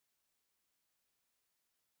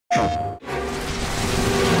Has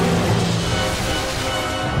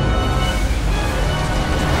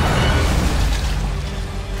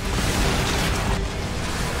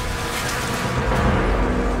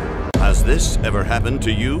this ever happened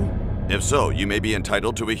to you? If so, you may be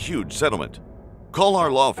entitled to a huge settlement. Call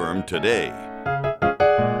our law firm today.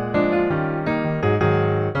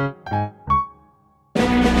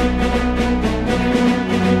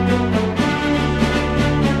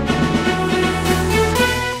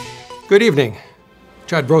 Good evening.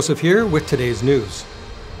 Chad Broseph here with today's news.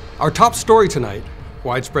 Our top story tonight,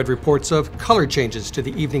 widespread reports of color changes to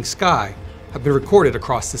the evening sky have been recorded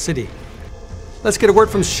across the city. Let's get a word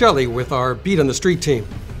from Shelley with our Beat on the Street team.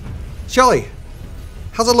 Shelley,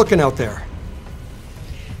 how's it looking out there?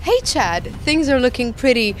 Hey Chad, things are looking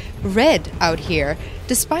pretty red out here.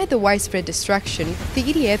 Despite the widespread destruction, the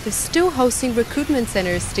EDF is still hosting recruitment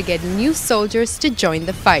centers to get new soldiers to join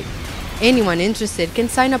the fight. Anyone interested can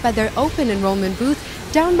sign up at their open enrollment booth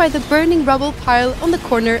down by the burning rubble pile on the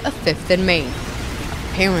corner of 5th and Main.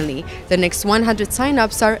 Apparently, the next 100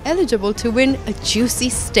 signups are eligible to win a juicy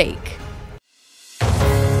steak.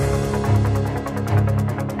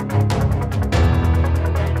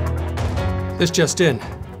 This just in.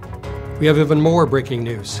 We have even more breaking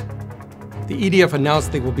news. The EDF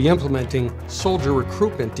announced they will be implementing soldier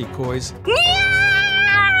recruitment decoys.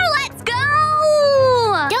 Let's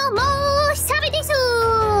go! Domo sabi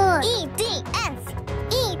desu! EDF!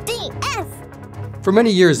 For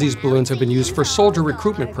many years, these balloons have been used for soldier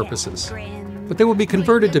recruitment purposes, but they will be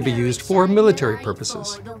converted to be used for military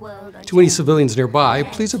purposes. To any civilians nearby,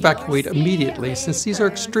 please evacuate immediately since these are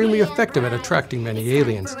extremely effective at attracting many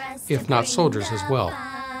aliens, if not soldiers as well.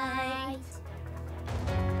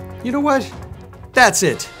 You know what? That's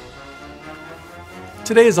it.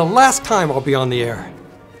 Today is the last time I'll be on the air.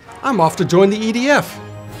 I'm off to join the EDF.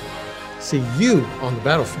 See you on the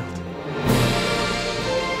battlefield.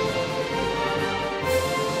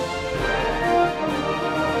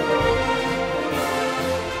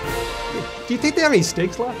 Do you think they have any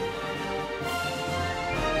steaks left?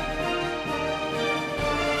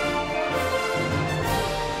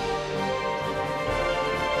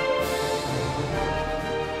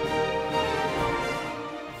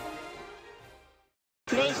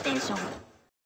 PlayStation